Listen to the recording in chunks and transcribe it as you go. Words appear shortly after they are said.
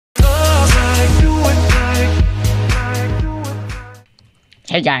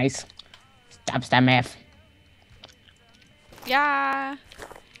Hey guys, stop math. Yeah.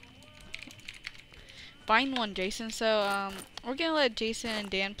 Find one, Jason. So, we're gonna let Jason and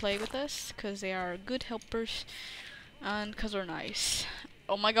Dan play with us, because they are good helpers, and because we're nice.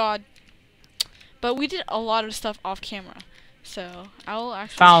 Oh my god. But we did a lot of stuff off camera, so I'll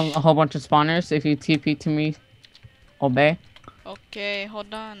actually... Found a whole bunch of spawners. If you TP to me, obey. Okay,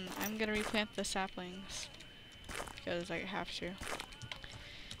 hold on. I'm gonna replant the saplings, because I have to.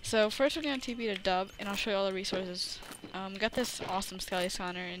 So, first we're gonna TP to Dub, and I'll show you all the resources. Got this awesome skelly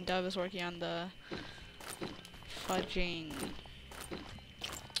spawner, and Dub is working on the... fudging...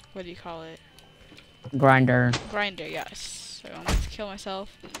 what do you call it? Grinder. Grinder, yes. So I'm going to kill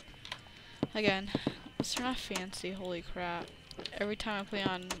myself. Again, it's not fancy, holy crap. Every time I play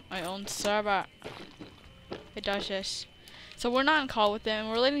on my own server, it does this. So we're not in call with them.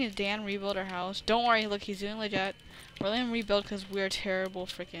 We're letting Dan rebuild our house. Don't worry, look, he's doing legit. We're letting him rebuild because we're terrible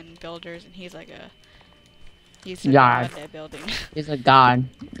freaking builders, and he's like a... he's a god at building. He's a god.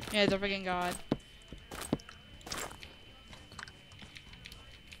 Yeah, he's a freaking god.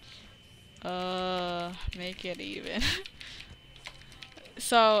 Make it even.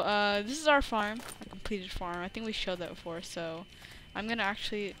 So, this is our farm, a completed farm. I think we showed that before, so I'm gonna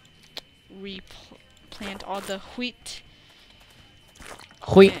actually replant all the wheat.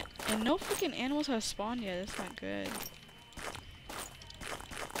 Wheat. And no freaking animals have spawned yet. That's not good.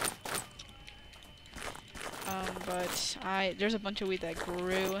 But there's a bunch of wheat that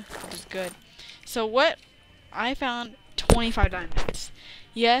grew, which is good. So what I found 25 diamonds.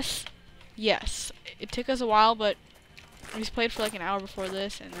 Yes. It took us a while, but we played for like an hour before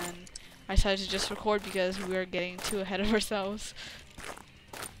this, and then I decided to just record because we were getting too ahead of ourselves.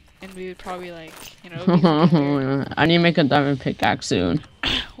 And we would probably like, you know, I need to make a diamond pickaxe soon.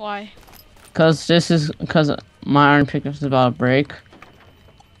 Why? Because my iron pickaxe is about to break.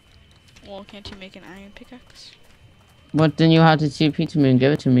 Well, can't you make an iron pickaxe? But then you have to TP to me and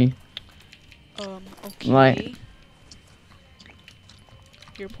give it to me. Okay. Like,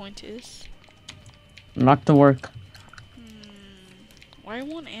 your point is? not to work. Why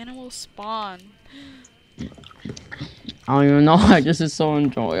won't animals spawn? I don't even know why this is so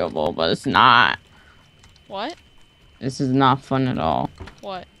enjoyable, but it's not. What? This is not fun at all.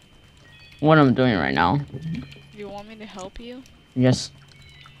 What? What I'm doing right now. Do you want me to help you? Yes.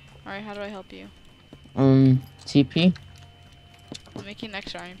 Alright, how do I help you? TP? I'm making an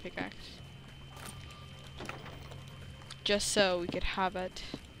extra iron pickaxe. Just so we could have it.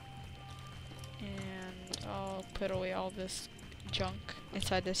 And I'll put away all this junk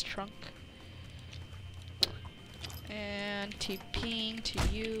inside this trunk. And TPing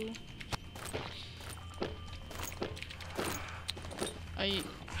to you.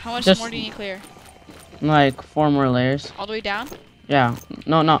 How much more do you need to clear? Like 4 more layers. All the way down? Yeah.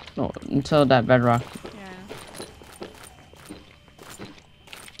 No. Until that bedrock. Yeah.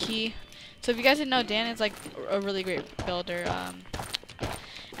 Key. So if you guys didn't know, Dan is like a really great builder.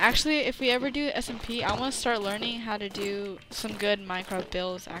 Actually, if we ever do SMP, I want to start learning how to do some good Minecraft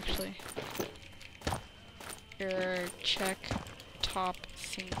builds, actually. Here, check top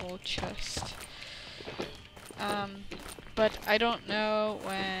single chest. But I don't know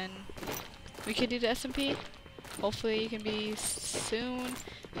when we could do the SMP. Hopefully it can be soon,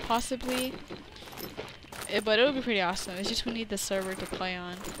 possibly. But it would be pretty awesome. It's just we need the server to play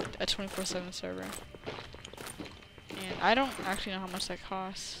on, a 24/7 server. And I don't actually know how much that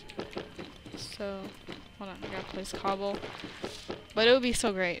costs. So, hold on, I gotta place cobble. But it would be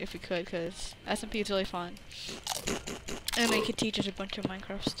so great if we could, because SMP is really fun. And they could teach us a bunch of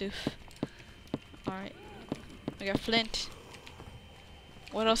Minecraft stuff. Alright. We got flint.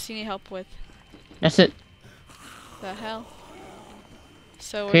 What else do you need help with? That's it. The hell?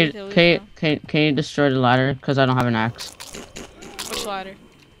 So Can you destroy the ladder? Because I don't have an axe. Which ladder?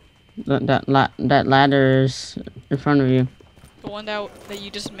 That ladder's in front of you. The one that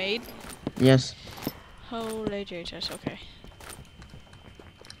you just made? Yes. Holy Jesus, okay.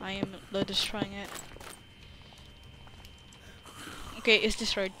 I am destroying it. Okay, it's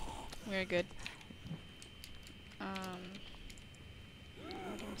destroyed. We're good.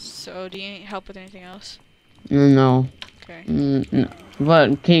 So do you need help with anything else? No. Okay. No.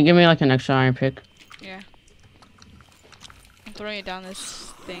 But can you give me like an extra iron pick? Yeah. I'm throwing it down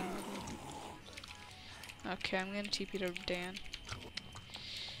this thing. Okay, I'm gonna TP to Dan.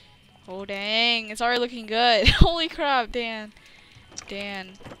 Oh dang, it's already looking good. Holy crap, Dan.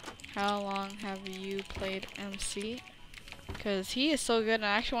 Dan, how long have you played MC? Because he is so good and I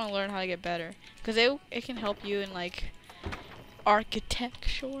actually want to learn how to get better. Because it can help you in like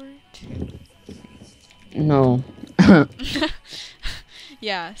architecture. No.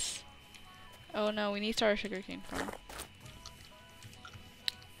 Yes. Oh no, we need to start a sugarcane farm.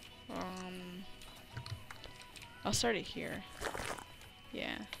 I'll start it here.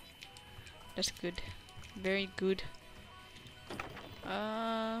 Yeah. That's good. Very good.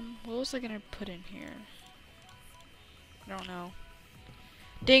 What was I gonna put in here? I don't know.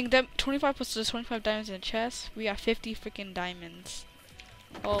 Dang, that 25 plus those 25 diamonds in the chest. We got 50 freaking diamonds.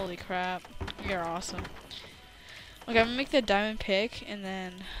 Holy crap. We are awesome. Okay, I'm gonna make the diamond pick and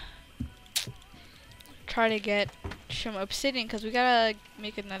then try to get some obsidian because we gotta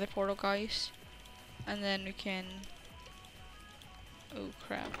make another portal, guys. And then we can. Oh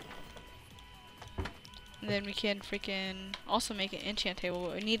crap. And then we can freaking also make an enchant table,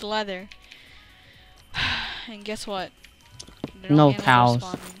 but we need leather. And guess what? No cows.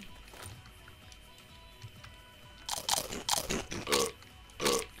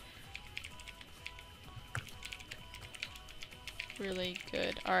 Really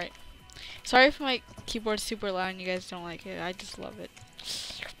good. Alright. Sorry if my keyboard's super loud and you guys don't like it. I just love it.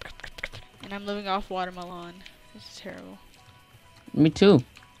 And I'm living off watermelon. This is terrible. Me too.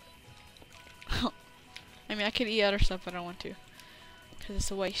 I mean, I could eat other stuff, but I don't want to. Because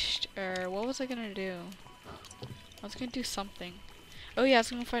it's a waste. What was I gonna do? I was gonna do something. Oh yeah, I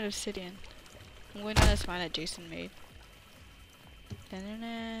was gonna find obsidian. I'm going down this mine that Jason made.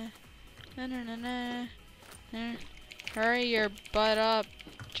 Hurry your butt up,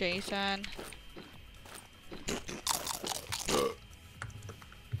 Jason.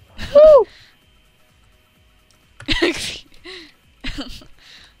 Woo!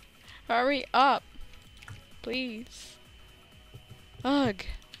 Hurry up, please. Ugh.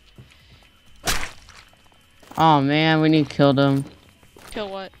 Oh man, we need to kill them. Kill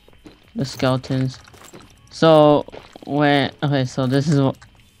what? The skeletons. So okay, so this is what.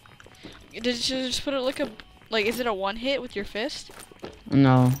 Did you just put it like is it a one hit with your fist?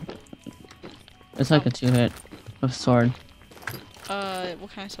 No. It's like a 2-hit with sword.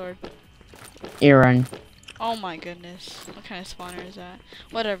 What kind of sword? Aaron. Oh my goodness. What kind of spawner is that?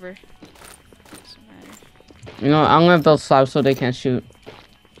 Whatever. Doesn't matter. You know, I'm gonna build slabs so they can't shoot.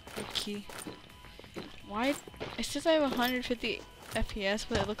 Okay. Why? It says I have 150 FPS,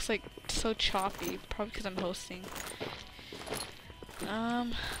 but it looks like so choppy. Probably because I'm hosting.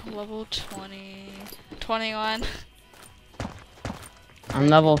 Level 20. 21. I'm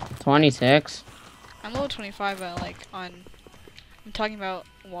level 26. I'm level 25, but like I'm talking about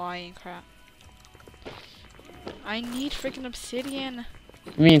Y and crap. I need freaking obsidian.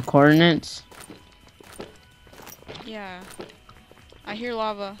 You mean coordinates? Yeah. I hear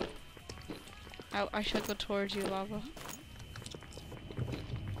lava. I should go towards you, lava.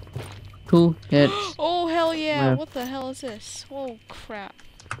 2 hits. Oh, hell yeah. Left. What the hell is this? Whoa, crap.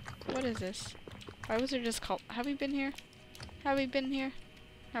 What is this? Why was there just called? Have we been here? Have we been here?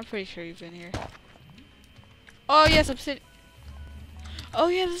 I'm pretty sure you've been here. Oh, yes, obsidian. Oh,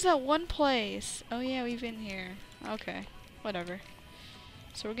 yeah, this is that one place. Oh, yeah, we've been here. Okay, whatever.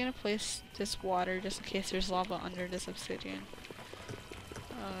 So we're gonna place this water just in case there's lava under this obsidian.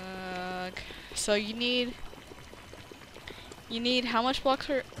 So you need how much blocks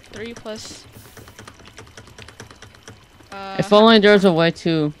for 3 plus? If only there's a way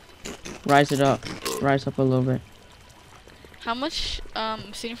to rise up a little bit. How much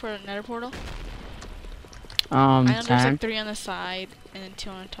obsidian for a nether portal? I 10. know there's like 3 on the side and then 2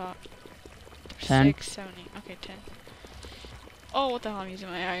 on the top. 10. 6, 7, 8. Okay, 10. Oh, what the hell? I'm using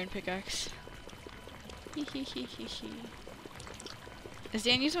my iron pickaxe. Is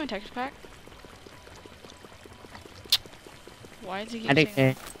Dan using my texture pack? Why is he I using?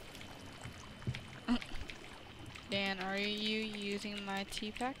 think Dan, are you using my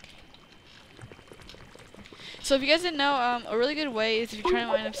tea pack? So if you guys didn't know, a really good way is if you try to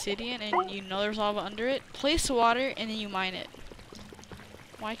mine obsidian and you know there's lava under it, place the water and then you mine it.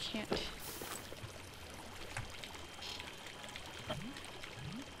 Why can't?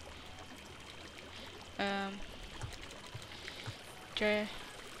 Dre.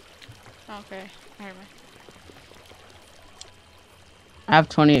 Okay, I heard I have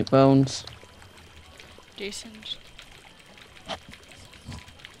 28 bones. Jason.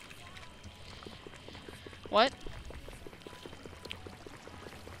 What?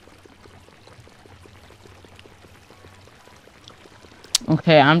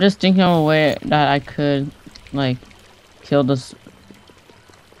 Okay, I'm just thinking of a way that I could, like, kill this.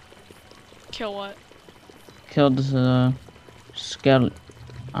 Kill what? Kill this skeleton.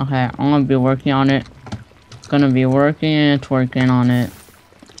 Okay, I'm gonna be working on it. Gonna be working and twerking on it.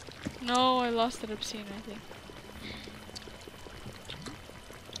 No, I lost that obsidian, I think.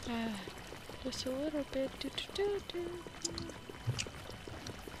 Just a little bit.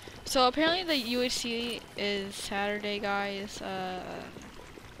 So apparently the UHC is Saturday, guys. I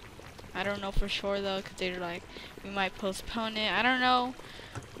don't know for sure though, because they're like, we might postpone it. I don't know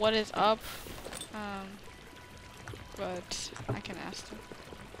what is up, but I can ask them.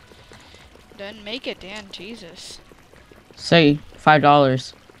 Then make it, Dan. Jesus. Say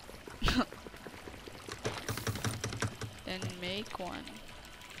 $5. Then make one.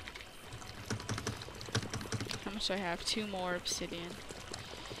 How much do I have? 2 more obsidian.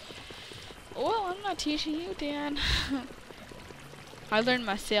 Well, I'm not teaching you, Dan. I learned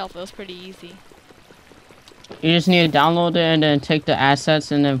myself. It was pretty easy. You just need to download it and then take the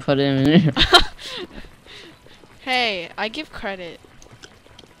assets and then put it in there. Hey, I give credit.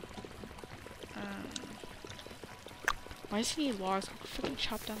 Why does he need logs? I'll freaking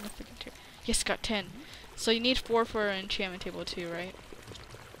chop down the freaking tree. Yes, got 10. So you need 4 for an enchantment table too, right?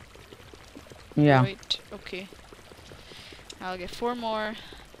 Yeah. Wait, okay. I'll get 4 more.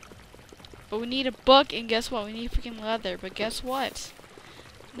 But we need a book, and guess what? We need freaking leather. But guess what?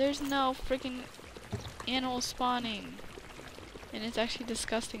 There's no freaking animal spawning. And it's actually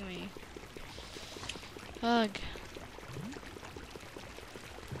disgusting me. Ugh.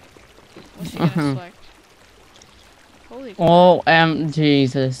 What's he gonna select? Holy crap. Oh,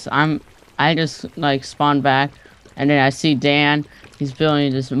 Jesus. I just like spawned back and then I see Dan. He's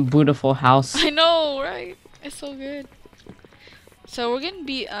building this beautiful house. I know, right? It's so good. So we're gonna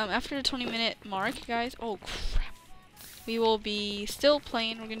be after the 20-minute mark, guys. Oh crap. We will be still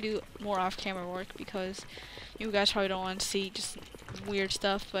playing. We're gonna do more off-camera work because you guys probably don't want to see just weird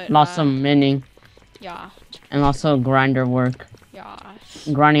stuff, but Lots of mining. Yeah. And also grinder work. Yeah.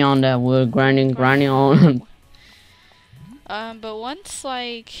 Grinding on that wood, grinding on. But once,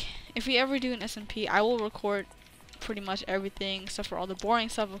 like, if we ever do an SMP, I will record pretty much everything except for all the boring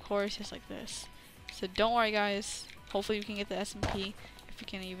stuff, of course, just like this. So don't worry, guys. Hopefully we can get the SMP if we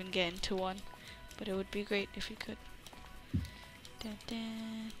can even get into one. But it would be great if we could. I'm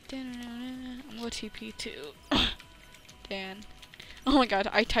going to TP too. Dan. Oh my god,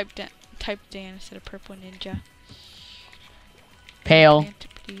 I typed Dan instead of Purple Ninja. Pale.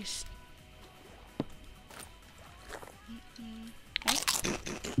 Please.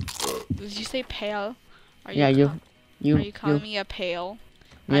 Did you say pale? Are Yeah, are you calling me a pale?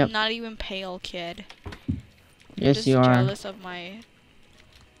 Yep. I'm not even pale, kid. Yes, Just you are. jealous of my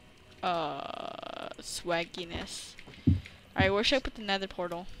swagginess. Alright, where should I put the nether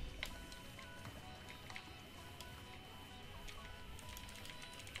portal?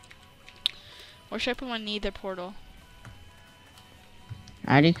 Where should I put my nether portal?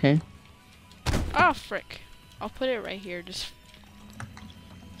 IDK. Oh, frick. I'll put it right here, just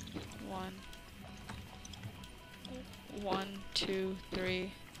 1, 2,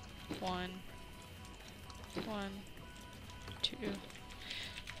 3, 1, 2.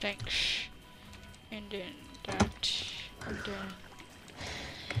 Thanks. And then that. And then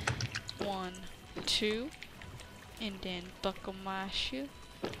 1, 2. And then buckle my shoe.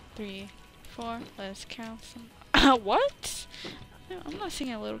 3, 4. Let's count some. What? I'm not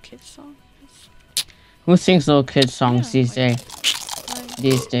singing a little kid's song. Who sings little kids songs Yeah, these days?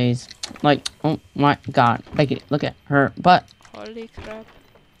 These days, like, oh my god, look at her butt. Holy crap!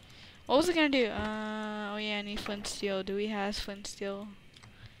 What was I gonna do? Oh yeah, I need flint steel. Do we have flint steel?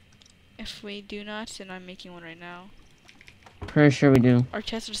 If we do not, then I'm making one right now. Pretty sure we do. Our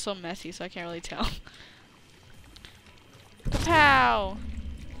chests are so messy, so I can't really tell. Pow!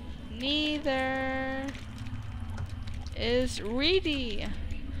 Neither is ready.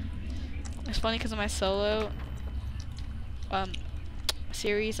 It's funny because of my solo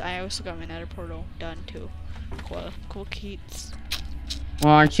series, I also got my nether portal done too. Cool kids.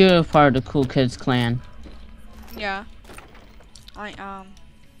 Well, aren't you part of the Cool Kids clan? Yeah. I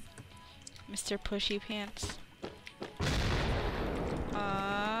Mr. Pushy Pants.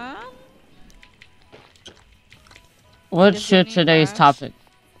 What's today's topic?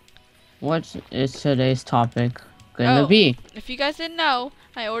 What is today's topic gonna be? If you guys didn't know,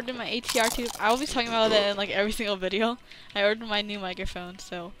 I ordered my ATR2. I will be talking about that in like every single video. I ordered my new microphone,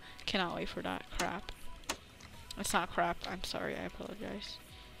 so cannot wait for that crap. It's not crap. I'm sorry. I apologize.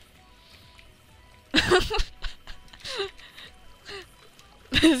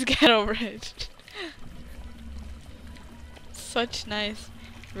 Let's get over it. Such nice.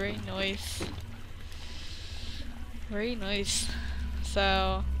 Very nice. Very nice.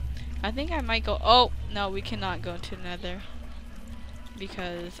 So, I think I might go. Oh, no, we cannot go to Nether.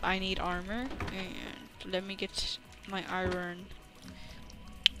 Because I need armor. And let me get my iron.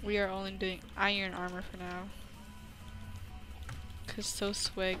 We are only doing iron armor for now. Cause so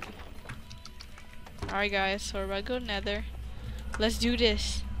swag. Alright guys, so we're about to go Nether. Let's do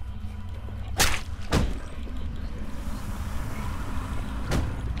this.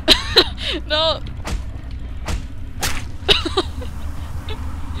 No.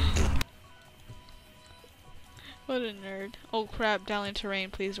 What a nerd. Oh crap, downland terrain,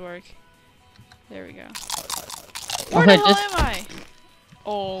 please work. There we go. Where the hell am I?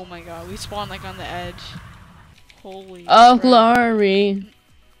 Oh my god, we spawned like on the edge. Holy of crap. glory.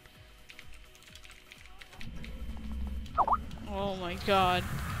 Oh my god.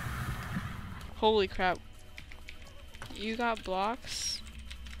 Holy crap. You got blocks?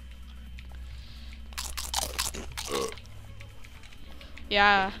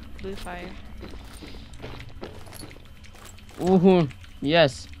 Yeah, blue fire. Woohoo!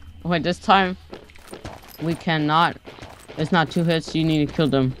 Yes. Wait, this time we cannot. It's not 2 hits. You need to kill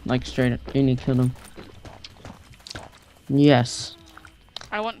them like straight. You need to kill them. Yes.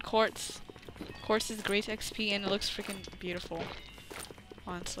 I want quartz. Quartz is great XP and it looks freaking beautiful.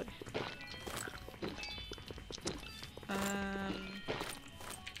 Honestly.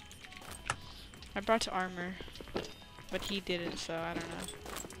 I brought armor, but he didn't, so I don't know.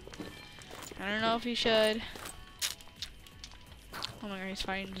 I don't know if he should. Oh my god, he's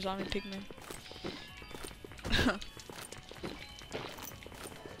fighting zombie pigmen.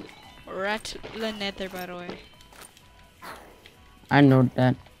 We're at the nether, by the way. I know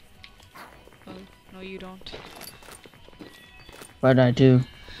that, Oh, no you don't. but I do.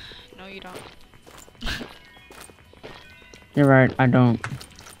 No you don't. You're right. I don't.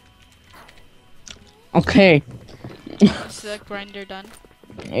 Okay. Is the grinder done?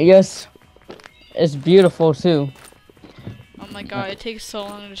 Yes. It's beautiful too. Oh my god, it takes so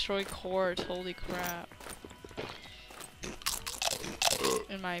long to destroy quartz. Holy crap.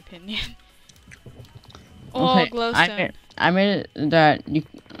 In my opinion. Oh, Okay, glowstone. I made it that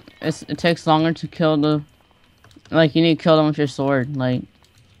it takes longer to kill the, like, you need to kill them with your sword, like,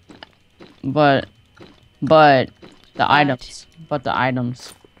 but the items, The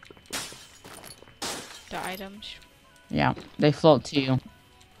items. yeah, they float to you.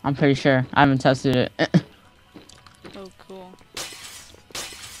 I'm pretty sure. I haven't tested it. Oh, cool.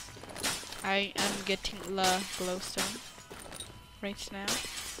 I am getting the glowstone right now.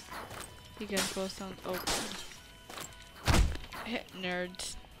 You guys glowstone open. Hit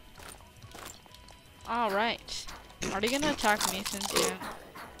nerds. Alright. Are they gonna attack me since you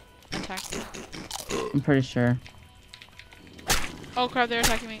attacked me? I'm pretty sure. Oh crap, they're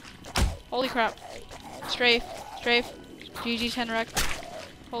attacking me. Holy crap. Strafe. Strafe. GG 10 wreck.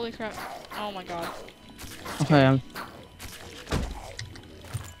 Holy crap. Oh my god. Okay, I'm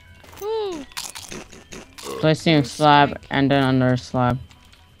Woo! placing a slab and then another slab.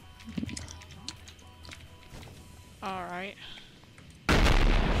 Alright.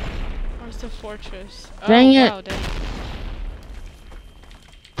 Where's the fortress? Dang oh, it. Wow, dang.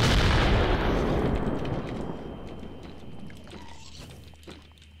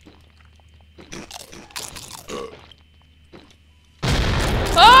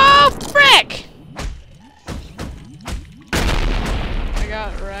 Oh, frick! I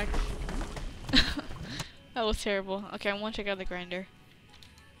got wrecked. That was terrible. Okay, I want to check out the grinder.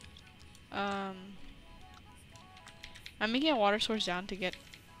 I'm making a water source down to get.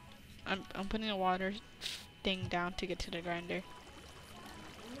 I'm putting a water thing down to get to the grinder.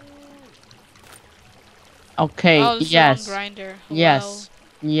 Okay, Oh, this is yes. the wrong grinder. Yes.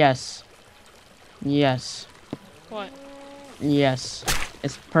 Yes. Yes. What? Yes.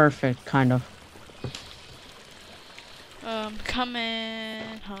 It's perfect, kind of.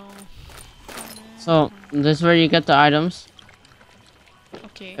 Coming home. So, this is where you get the items.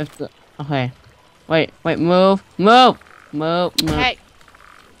 Okay. Okay. Wait, move! Move! Move! Hey!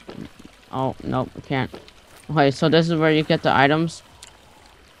 Oh, nope, I can't. Okay, so this is where you get the items.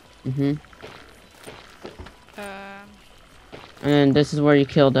 And then this is where you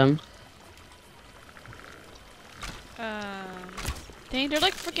kill them. Dang, they're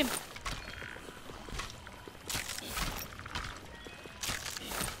like freaking.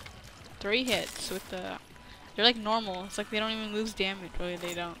 Three hits with the. They're like normal. It's like they don't even lose damage. Really,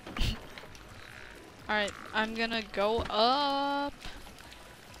 they don't. Alright, I'm gonna go up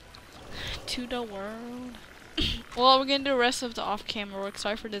to the world. Well, we're gonna do the rest of the off-camera work.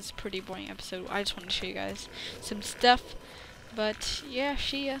 Sorry for this pretty boring episode. I just wanted to show you guys some stuff. But yeah,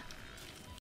 see ya.